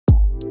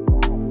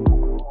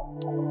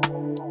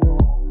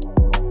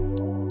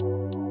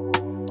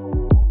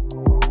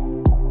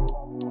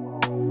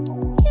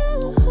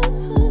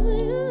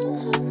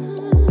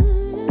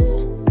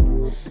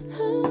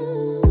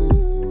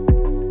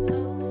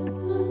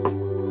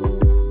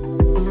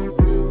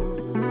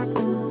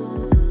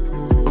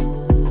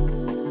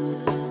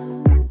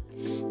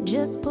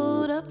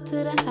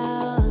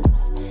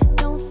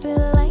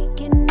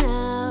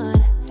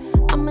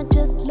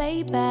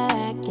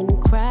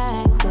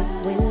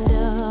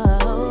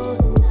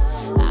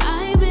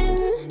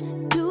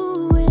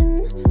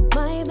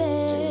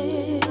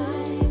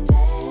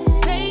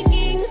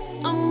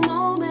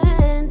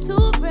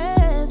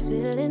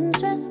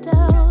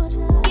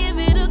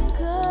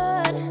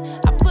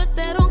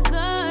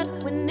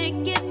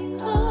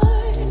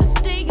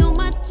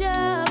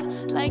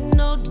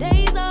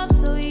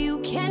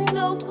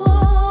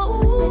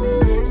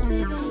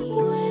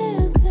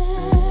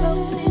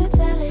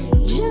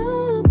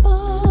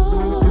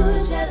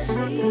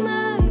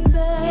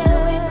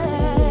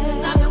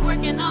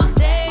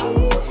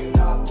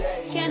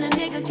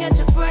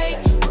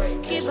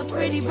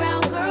pretty brown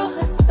girl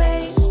her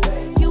space.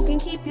 You can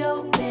keep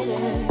your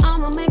bitter.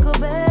 I'ma make a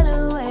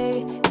better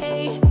way.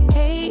 Hey,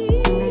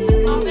 hey.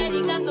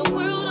 Already got the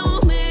world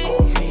on me.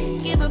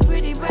 Give a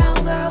pretty brown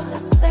girl her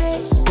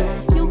space.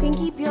 You can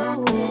keep your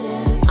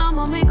bitter.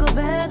 I'ma make a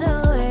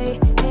better way.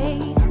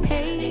 Hey,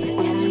 hey.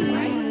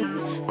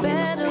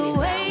 Better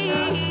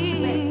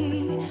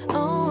way.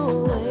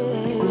 Oh,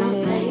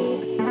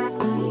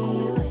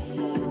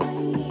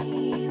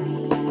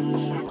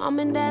 Mom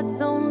and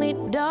Dad's only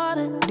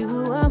daughter,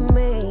 do I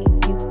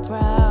make you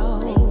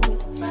proud?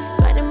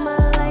 Writing my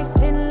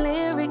life in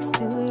lyrics,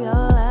 do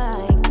y'all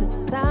like the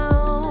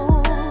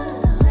sound?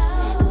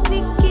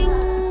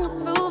 Seeking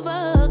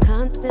approval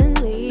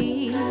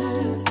constantly.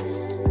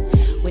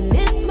 When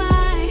it's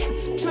my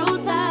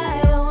truth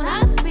I own,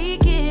 I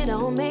speak it,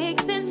 don't make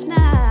sense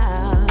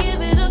now.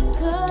 Give it a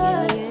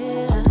cut,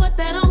 yeah. Put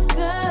that on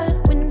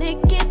cut when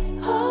it gets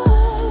hard.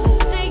 I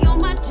stay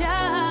on my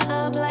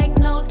job like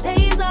no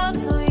days off,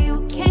 so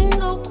you can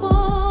go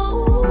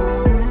pull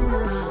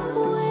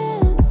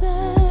with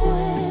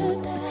that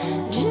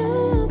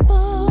jump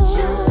off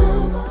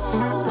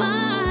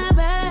my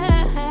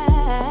back.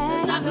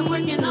 'Cause I've been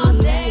working all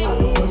day.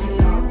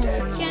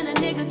 Can a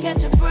nigga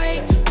catch a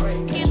break?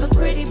 Give a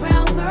pretty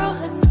brown girl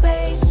her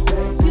space.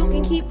 You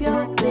can keep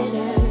your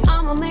bitter.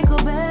 I'ma make a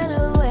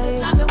better way.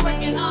 'Cause I've been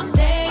working all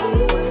day.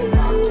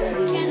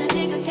 Can a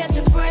nigga catch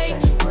a break?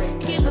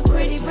 Give a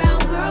pretty brown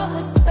girl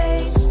her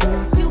space.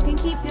 You can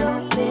keep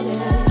your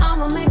bitter.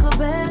 I'ma make a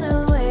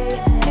better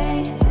way.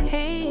 Hey,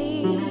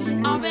 hey.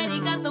 Already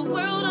got the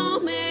world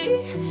on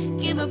me.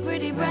 Give a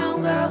pretty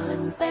brown girl her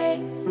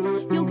space.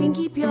 You can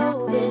keep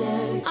your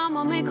bitter.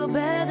 I'ma make a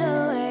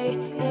better way.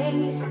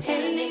 Hey,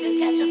 hey. Nigga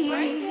catch a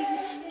break.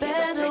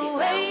 Better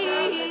way.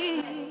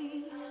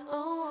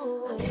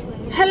 Oh,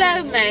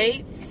 Hello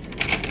mates,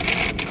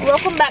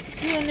 welcome back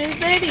to a new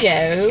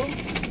video.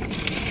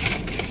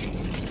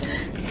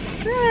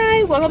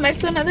 Hi, welcome back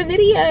to another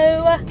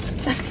video.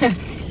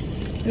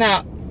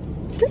 Now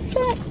this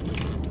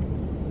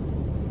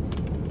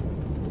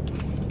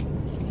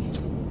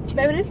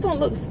don't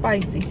look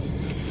spicy.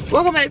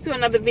 Welcome back to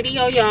another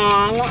video,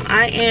 y'all.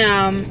 I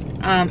am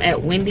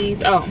at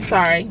Wendy's. Oh, I'm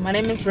sorry, my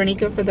name is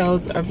Renika. For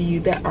those of you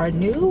that are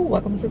new,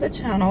 welcome to the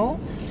channel.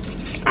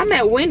 I'm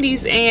at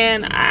Wendy's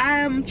and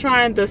I'm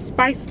trying the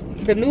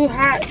new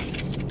hot,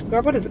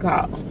 girl, what is it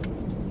called?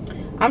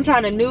 I'm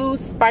trying the new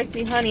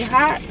spicy honey,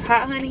 hot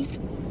honey.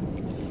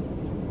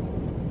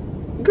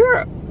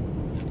 Girl.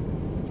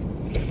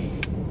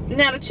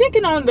 Now the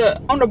chicken on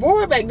the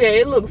board back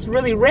there, it looks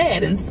really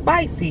red and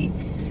spicy.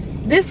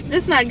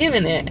 This not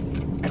giving it.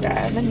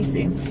 Okay, let me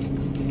see.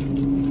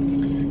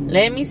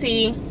 Let me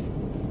see.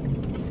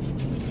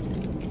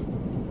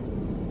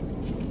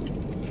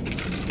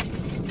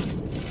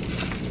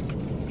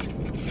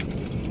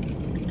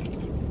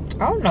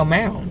 Oh no,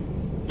 ma'am.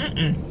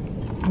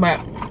 But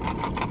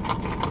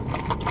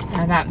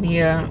I got me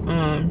a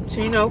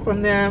chino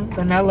from them,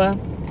 vanilla.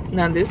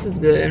 Now this is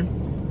good.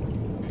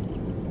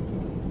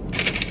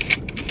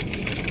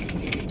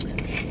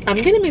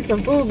 I'm getting me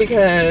some food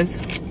because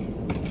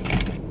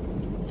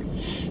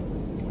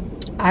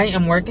I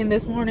am working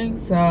this morning,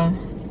 so I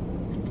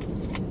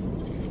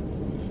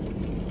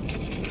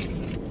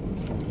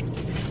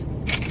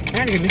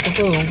gotta get me some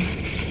food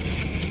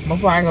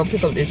before I go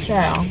pick up this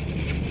child.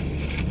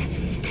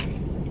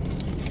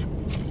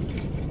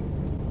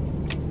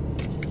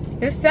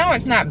 This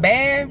sandwich not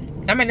bad.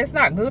 I mean, it's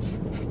not good.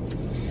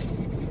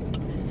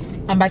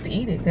 I'm about to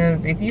eat it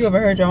because if you ever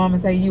heard your mama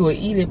say you would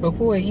eat it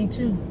before it eat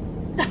you.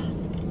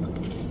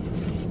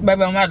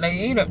 Baby, I'm about to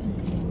eat it.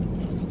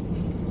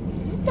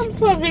 I'm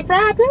supposed to be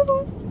fried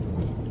pickles.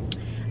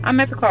 I'm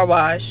at the car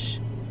wash.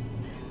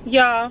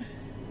 Y'all,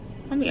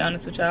 let me be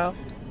honest with y'all.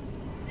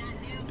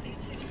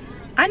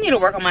 I need to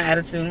work on my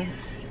attitude.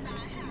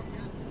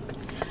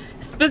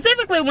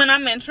 Specifically when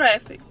I'm in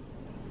traffic.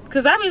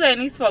 Because I be letting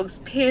these folks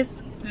piss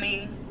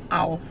me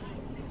off.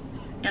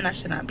 And I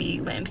should not be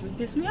letting people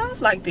piss me off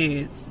like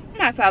this.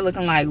 I'm outside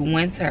looking like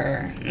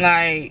winter.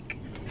 Like,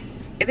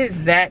 it is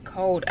that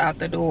cold out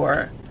the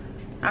door.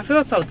 I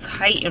feel so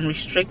tight and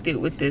restricted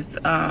with this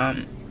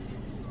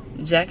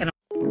jacket.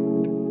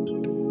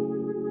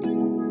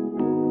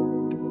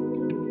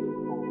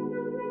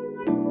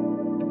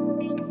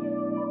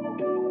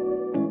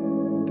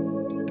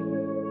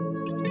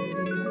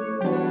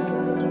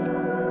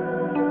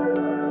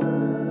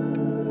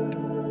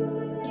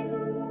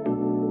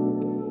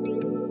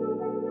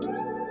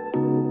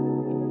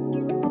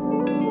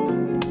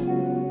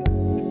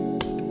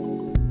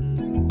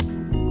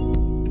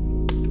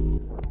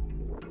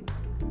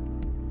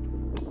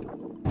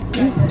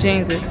 These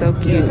jeans are so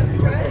cute.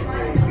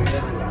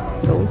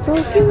 So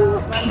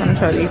cute. I'm gonna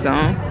try these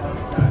on.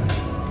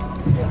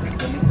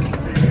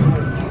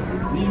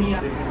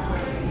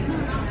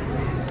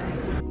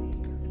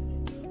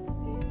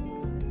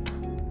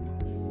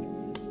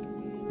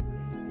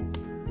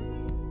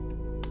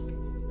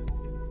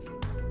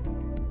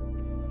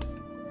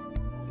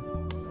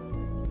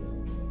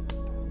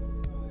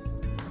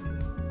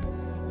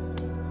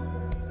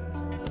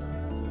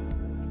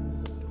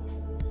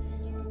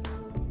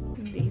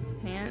 These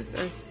pants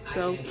are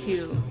so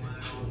cute.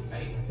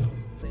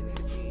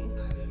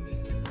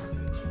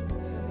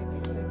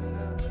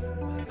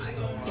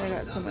 They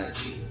got so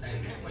much.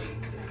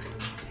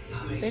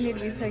 They need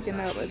to be taken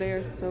out, but they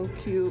are so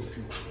cute.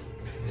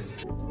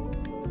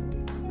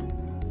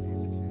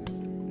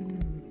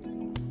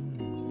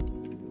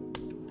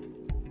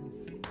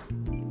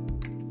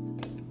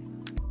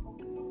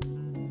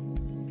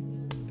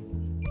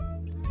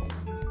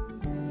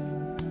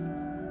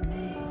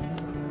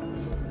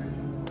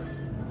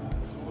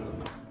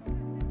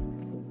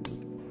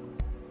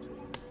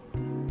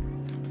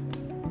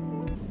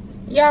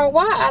 Y'all,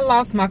 why I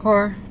lost my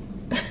car?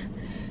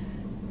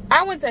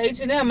 I went to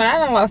H&M and I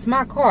done lost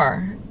my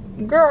car.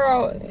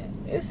 Girl,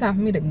 it's time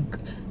for me to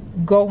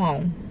go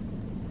home.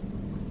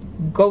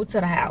 Go to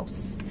the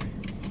house.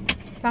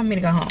 It's time for me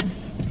to go home.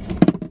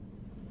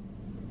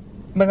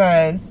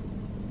 Because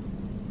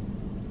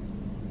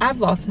I've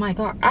lost my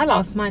car. I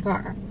lost my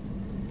car.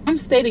 I'm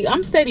steady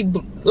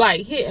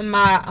like hitting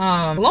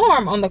my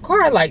alarm on the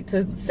car like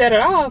to set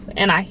it off,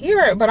 and I hear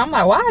it, but I'm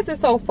like, why is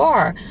it so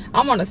far?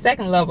 I'm on the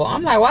second level.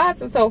 I'm like, why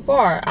is it so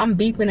far? I'm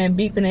beeping and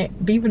beeping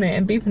it, beeping it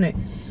and beeping it.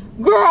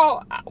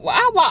 Girl,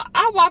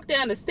 I walk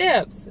down the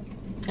steps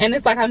and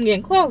it's like I'm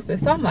getting closer.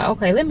 So I'm like,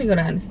 okay, let me go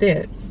down the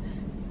steps.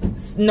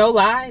 No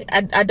lie,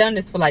 I done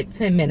this for like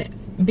 10 minutes,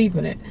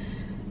 beeping it.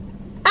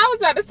 I was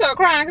about to start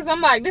crying because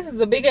I'm like, this is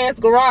a big ass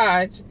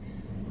garage.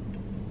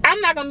 I'm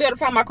not gonna be able to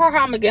find my car. How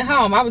I'm gonna get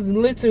home? I was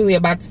literally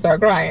about to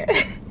start crying.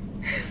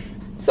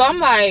 So I'm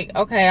like,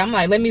 okay, I'm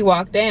like, let me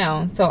walk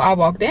down. So I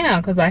walk down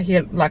because I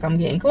hear like I'm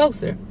getting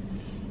closer.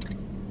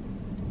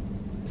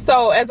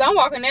 So as I'm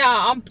walking down,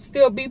 I'm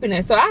still beeping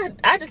it. So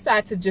I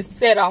decide to just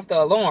set off the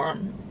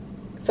alarm.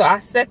 So I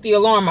set the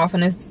alarm off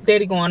and it's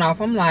steady going off.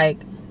 I'm like,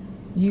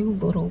 you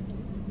little,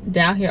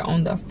 down here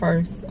on the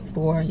first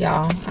floor,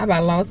 y'all. I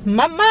about lost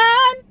my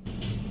mind.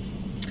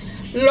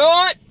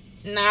 Lord.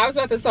 Now I was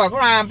about to start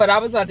crying, but I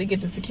was about to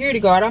get the security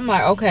guard. I'm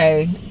like,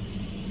 okay,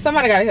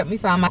 somebody gotta help me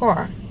find my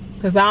car,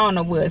 cause I don't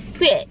know where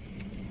it's at.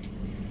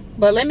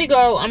 But let me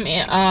go. I'm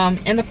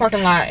in the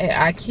parking lot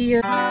at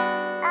IKEA.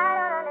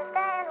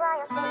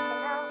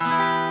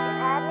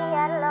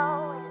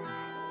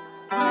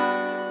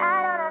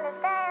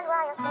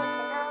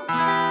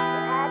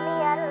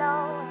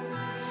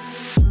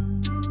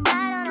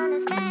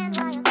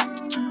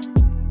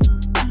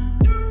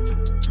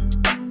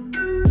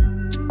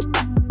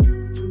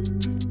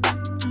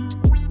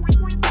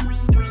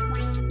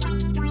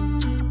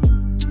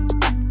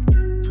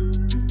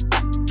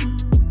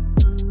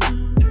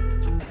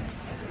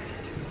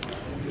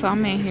 So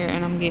I'm in here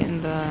and I'm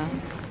getting the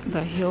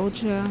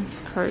Hilja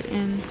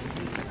curtains.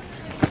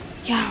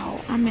 Y'all,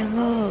 I'm in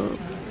love.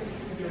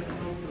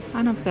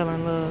 I done fell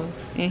in love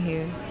in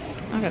here.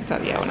 I gotta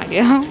tell y'all when I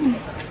get home.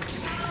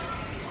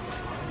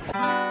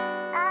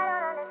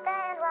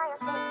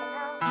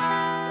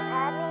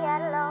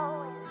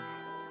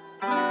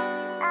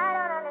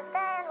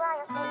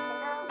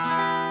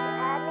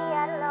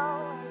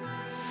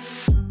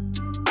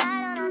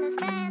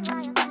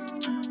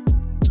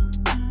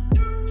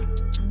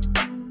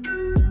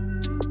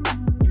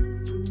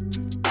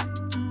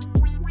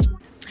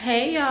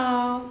 Hey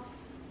y'all,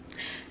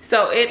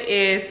 so it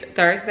is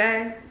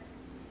Thursday.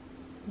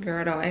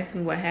 Girl, don't ask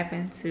me what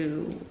happened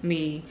to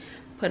me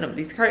putting up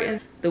these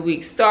curtains. The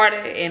week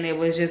started and it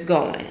was just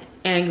going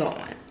and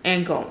going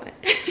and going.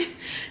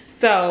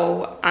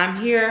 So I'm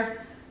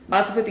here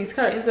about to put these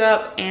curtains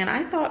up, and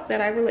I thought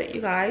that I would let you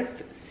guys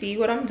see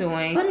what I'm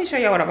doing. Let me show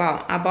y'all what I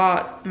bought. I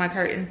bought my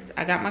curtains.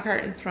 I got my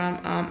curtains from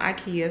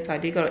IKEA. So I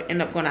did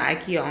end up going to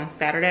IKEA on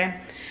Saturday.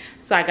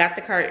 So I got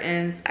the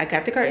curtains. I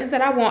got the curtains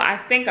that I want. I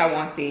think I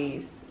want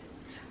these.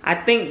 I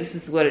think this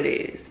is what it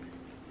is.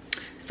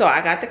 So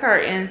I got the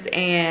curtains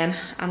and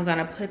I'm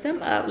gonna put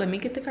them up. Let me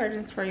get the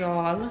curtains for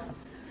y'all.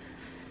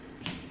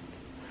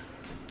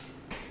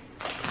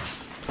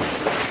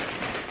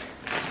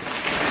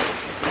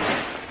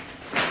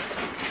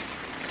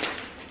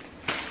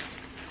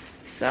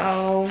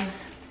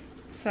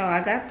 So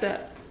I got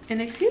the,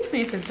 and excuse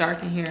me if it's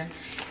dark in here.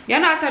 Y'all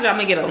know I told you I'm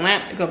gonna get a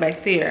lamp to go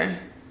back there.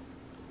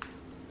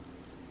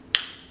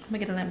 I'm gonna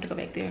get a lamp to go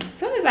back there. As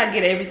soon as I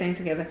get everything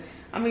together,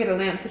 I'm gonna get a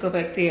lamp to go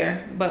back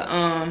there. But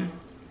I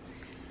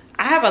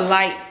have a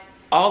light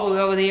all the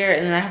way over there,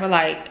 and then I have a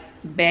light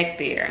back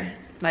there.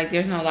 Like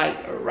there's no light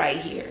right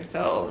here.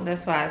 So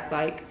that's why it's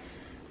like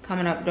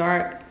coming up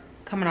dark,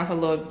 coming off a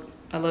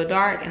little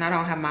dark, and I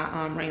don't have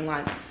my ring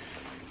light.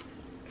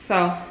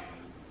 So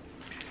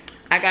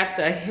I got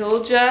the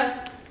Hilja.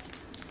 I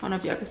don't know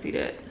if y'all can see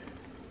that.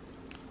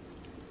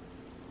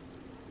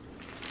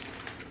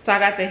 So I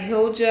got the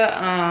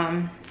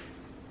Hilja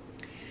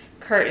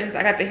curtains.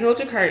 I got the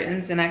Hilja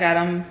curtains, and I got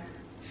them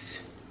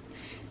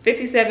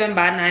 57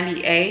 by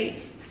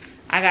 98.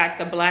 I got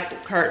the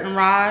black curtain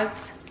rods.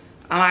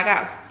 I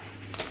got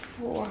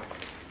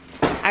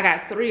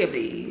 3 of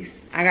these.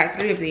 I got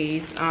 3 of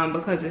these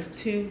because it's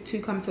two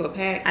come to a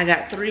pack. I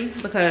got 3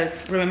 because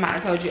remember I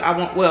told you I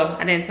want, well,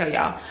 I didn't tell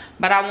y'all,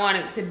 but I want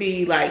it to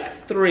be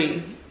like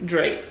 3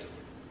 drapes,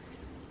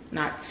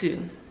 not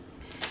 2.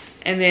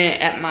 And then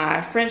at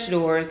my French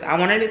doors, I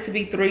wanted it to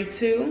be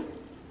 3-2,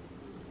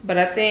 but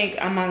I think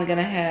I'm only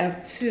gonna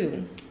have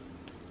 2.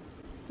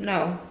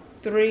 No,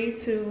 3,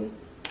 2,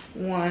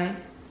 1,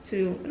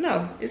 2.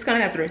 No, it's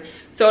gonna have 3.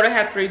 So it'll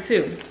have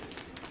 3-2.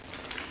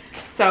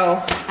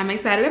 So I'm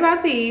excited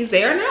about these.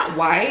 They are not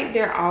white,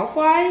 they're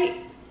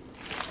off-white.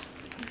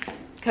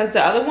 Because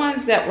the other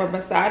ones that were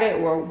beside it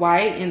were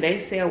white and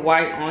they said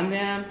white on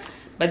them.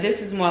 But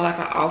this is more like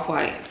an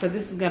off-white. So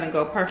this is gonna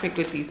go perfect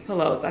with these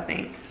pillows, I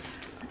think.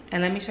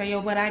 And let me show you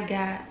what I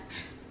got.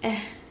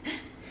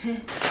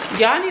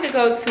 Y'all need to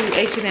go to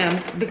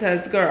H&M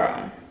because,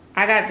 girl,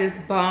 I got this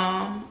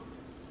bomb,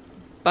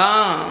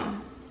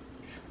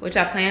 which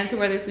I plan to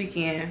wear this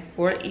weekend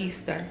for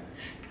Easter.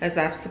 Because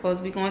I'm supposed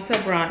to be going to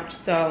a brunch.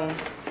 So,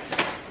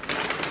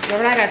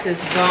 girl, I got this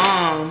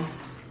bomb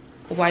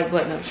white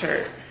button-up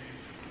shirt.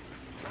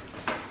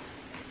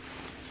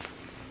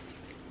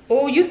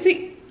 Oh, you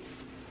see?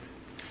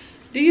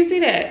 Do you see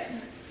that?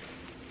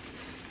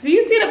 Do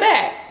you see the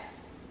back?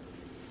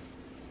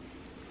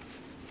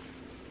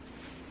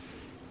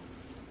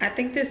 I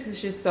think this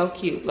is just so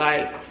cute.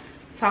 Like,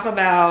 talk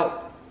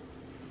about,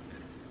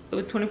 it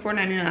was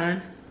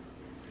 $24.99.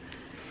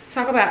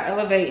 Talk about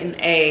elevating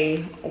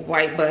a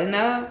white button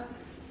up.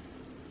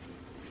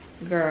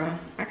 Girl,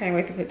 I can't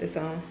wait to put this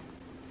on.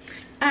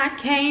 I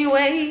can't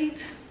wait.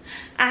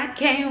 I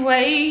can't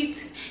wait.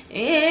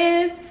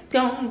 It's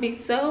gonna be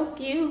so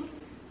cute.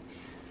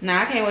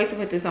 Nah, I can't wait to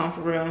put this on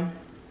for real.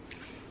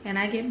 And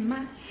I get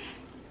my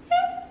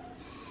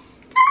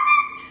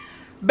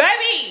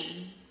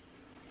baby.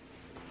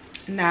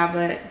 Nah,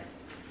 but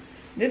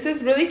this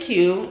is really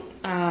cute.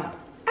 I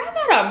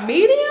got a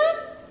medium.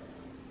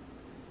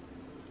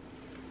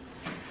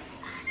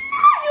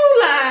 You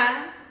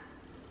lie.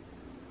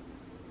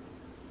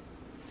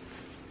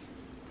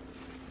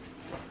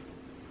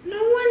 No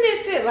wonder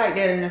it fit like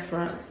that in the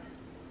front.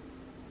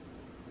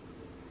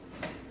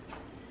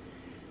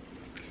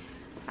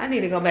 I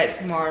need to go back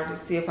tomorrow to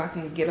see if I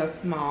can get a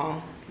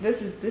small.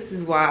 This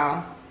is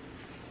wild.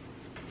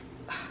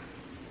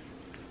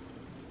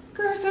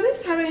 Girl, so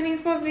this probably ain't even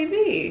supposed to be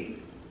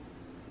big.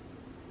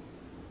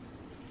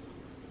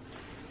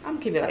 I'm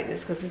gonna keep it like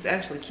this because it's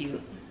actually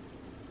cute.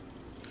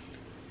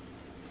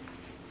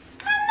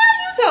 I know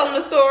you telling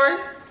the story.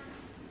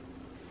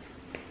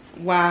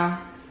 Wow.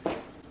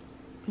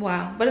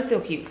 Wow, but it's still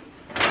cute.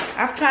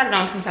 I've tried it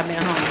on since I've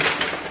been home.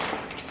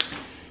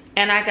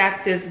 And I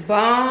got this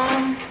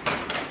bomb.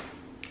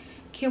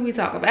 Can we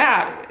talk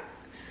about it?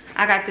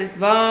 I got this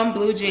bomb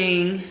blue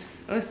jean.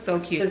 Oh, it's so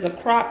cute. It's a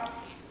cropped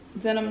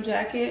denim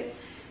jacket.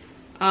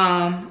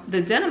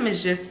 The denim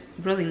is just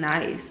really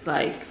nice.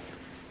 Like,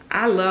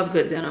 I love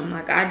good denim.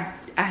 Like, I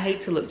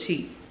hate to look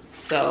cheap.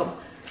 So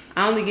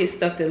I only get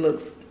stuff that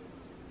looks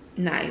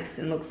nice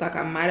and looks like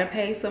I might have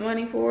paid some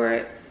money for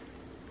it.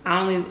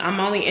 I'm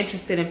only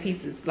interested in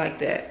pieces like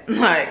that.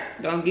 Like,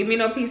 don't give me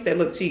no piece that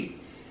look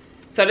cheap.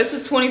 So this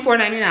was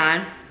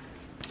 $24.99.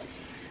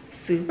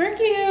 Super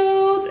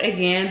cute.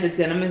 Again, the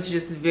denim is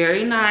just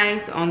very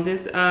nice on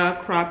this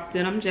cropped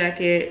denim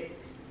jacket.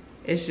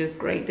 It's just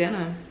great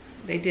denim.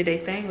 They did a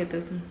thing with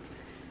this one.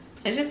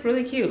 It's just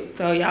really cute.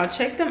 So y'all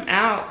check them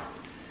out.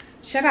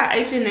 Check out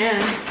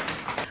H&M.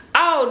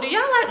 Oh, do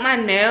y'all like my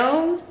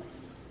nails?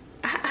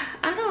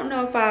 I don't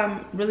know if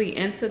I'm really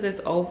into this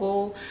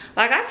oval.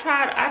 Like, I've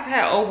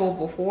had oval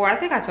before. I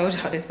think I told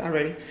y'all this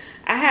already.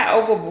 I had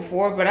oval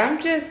before, but I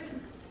just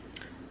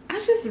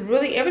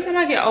really, every time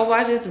I get oval,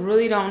 I just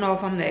really don't know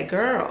if I'm that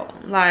girl.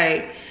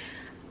 Like,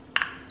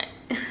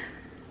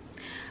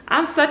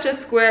 I'm such a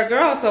square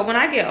girl, so when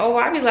I get oval,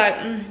 I be like,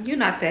 you're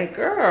not that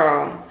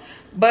girl.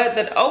 But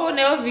the oval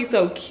nails be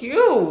so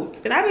cute,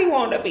 and I be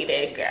wanting to be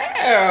that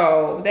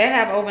girl that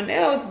have oval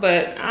nails,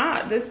 but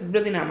this is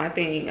really not my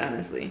thing,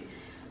 honestly.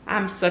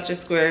 I'm such a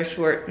square,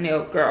 short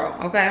nail girl,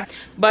 okay?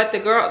 But the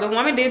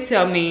woman did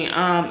tell me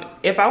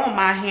if I want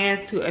my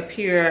hands to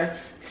appear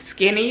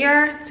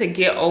skinnier, to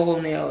get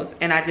oval nails,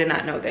 and I did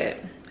not know that.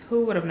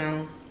 Who would have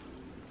known?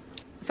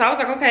 So I was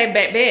like, okay,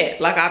 bet.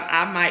 Like,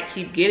 I might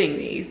keep getting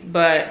these,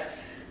 but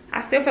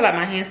I still feel like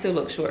my hands still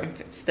look short and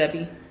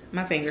stubby.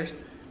 My fingers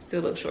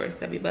still look short and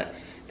stubby, but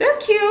they're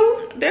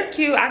cute. They're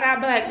cute. I got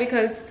black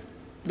because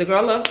the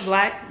girl loves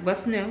black.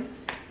 What's new?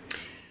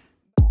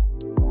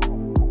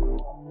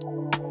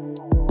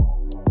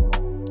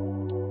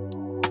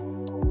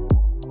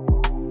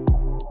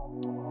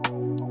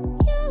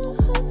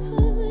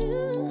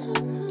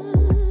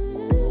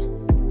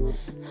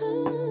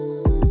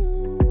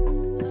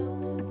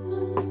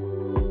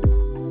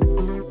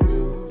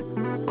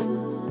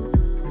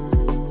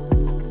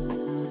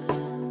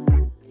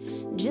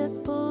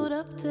 Just pulled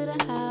up to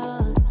the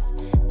house.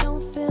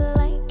 Don't feel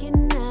like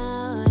getting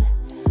out.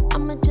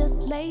 I'ma just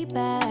lay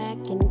back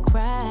and cry.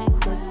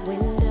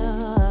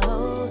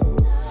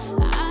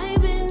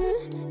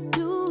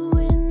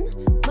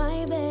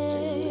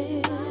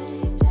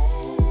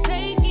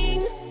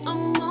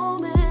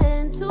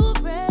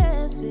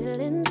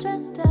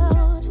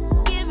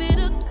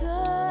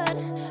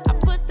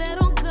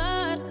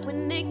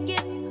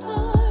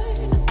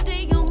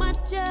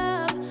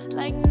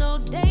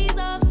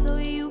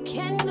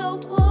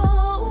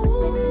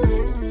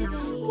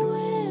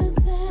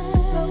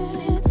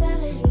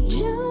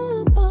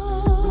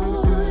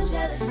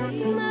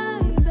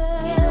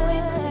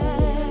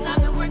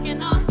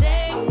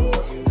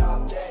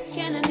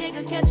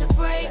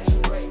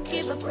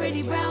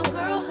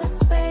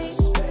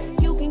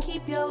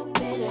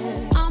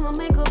 bitter. I'ma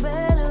make a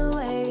better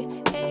way.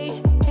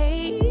 Hey,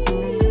 hey.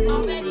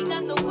 Already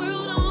got the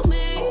world on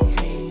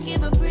me.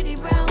 Give a pretty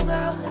brown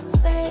girl her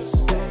space.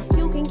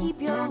 You can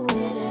keep your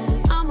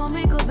bitter. I'ma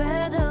make a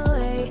better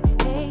way.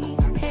 Hey,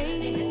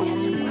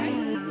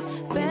 hey.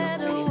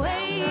 Better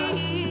way.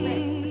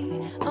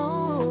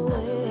 Oh,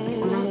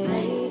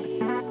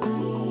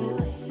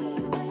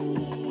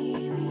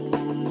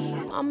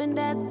 Mom and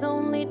Dad's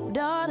only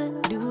daughter.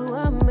 Do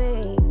I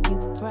make you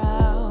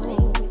proud?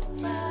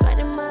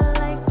 Writing my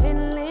life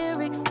in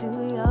lyrics. Do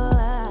y'all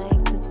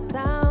like the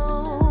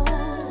sound?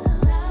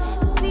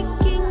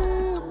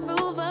 Seeking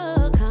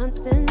approval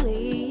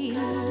constantly.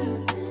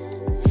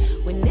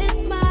 When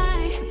it's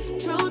my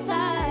truth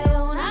I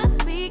own, I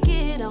speak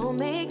it. Don't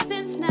make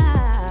sense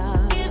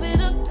now. Give it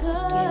a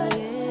cut.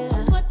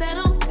 Yeah. Put that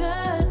on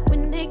cut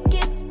when it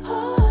gets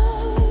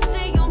hard. I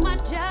stay on my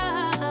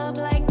job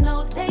like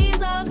no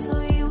days off,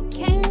 so you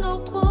can go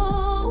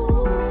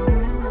pull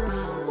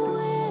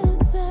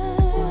with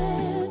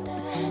that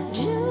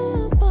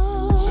jump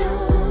off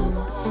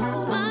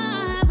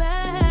my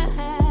back.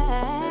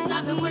 'Cause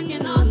I've been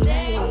working all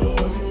day.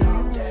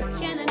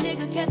 Can a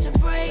nigga catch a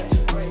break?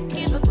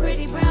 Give a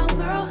pretty brown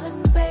girl her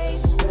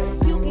space.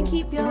 You can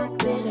keep your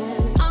bitter.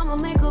 I'ma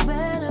make a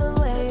better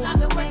way. 'Cause I've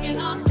been working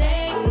all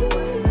day.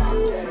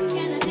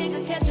 Can a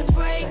nigga catch a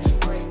break?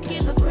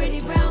 Give a pretty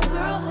brown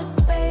girl her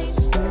space.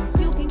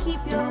 You can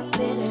keep your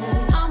bitter.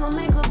 I'ma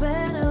make a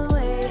better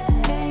way.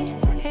 Hey,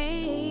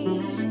 hey.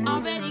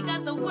 Already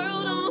got the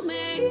world on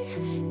me.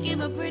 Give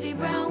a pretty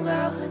brown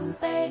girl her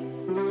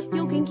space.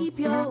 You can keep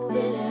your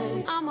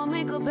bitter. I'ma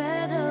make a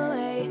better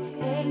way.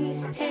 Hey,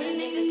 hey.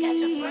 Nigga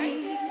catch a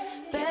break.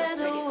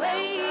 Better way.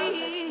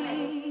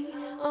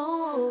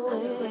 Oh,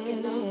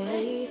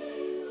 hey.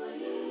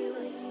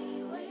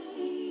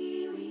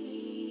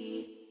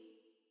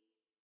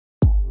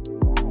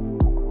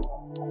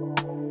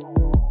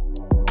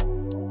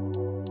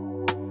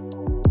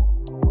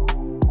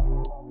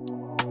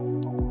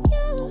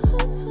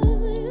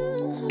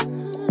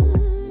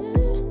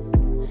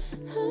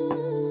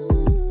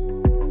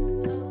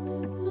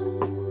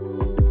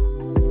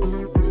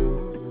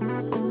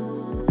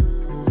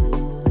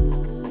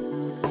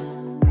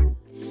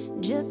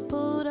 Just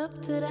pulled up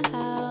to the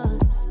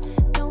house.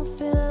 Don't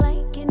feel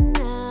like getting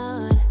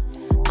out.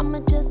 I'ma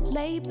just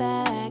lay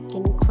back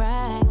and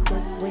crack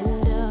this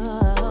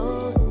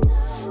window.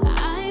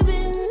 I've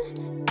been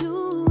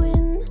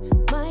doing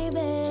my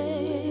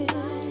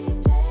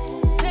best,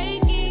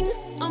 taking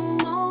a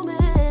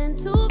moment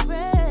to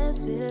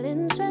rest,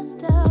 feeling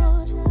stressed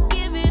out.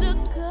 Give it a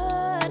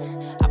cut.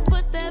 I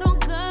put that on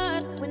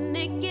guard when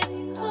it gets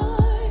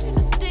hard.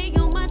 I stay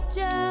on my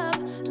job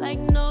like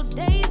no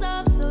days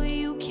off, so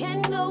you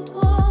can go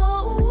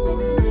pull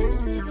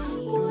with that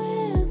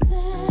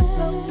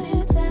broke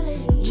mentality.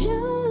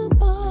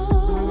 Jump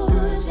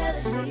on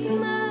jealousy,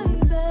 my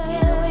bad.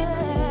 Get away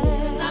from me,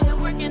 'cause I've been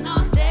working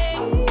all day.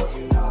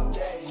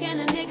 Can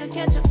a nigga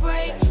catch a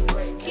break?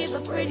 Give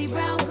a pretty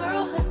brown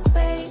girl her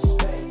space.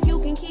 You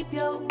can keep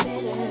your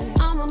bitter.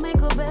 I'ma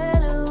make a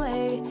better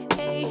way.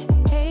 Hey,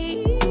 hey.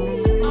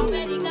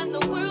 Already got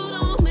the world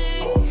on me.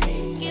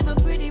 Give a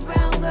pretty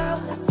brown girl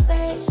her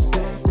space.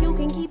 You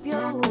can keep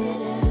your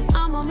bitter.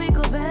 I'ma make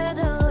a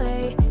better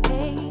way.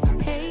 Hey,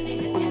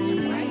 hey.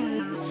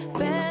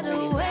 Better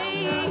way.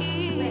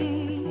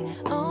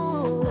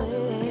 Oh,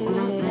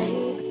 hey.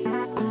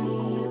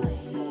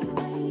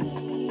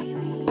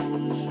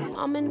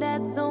 Mom and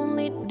Dad's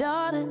only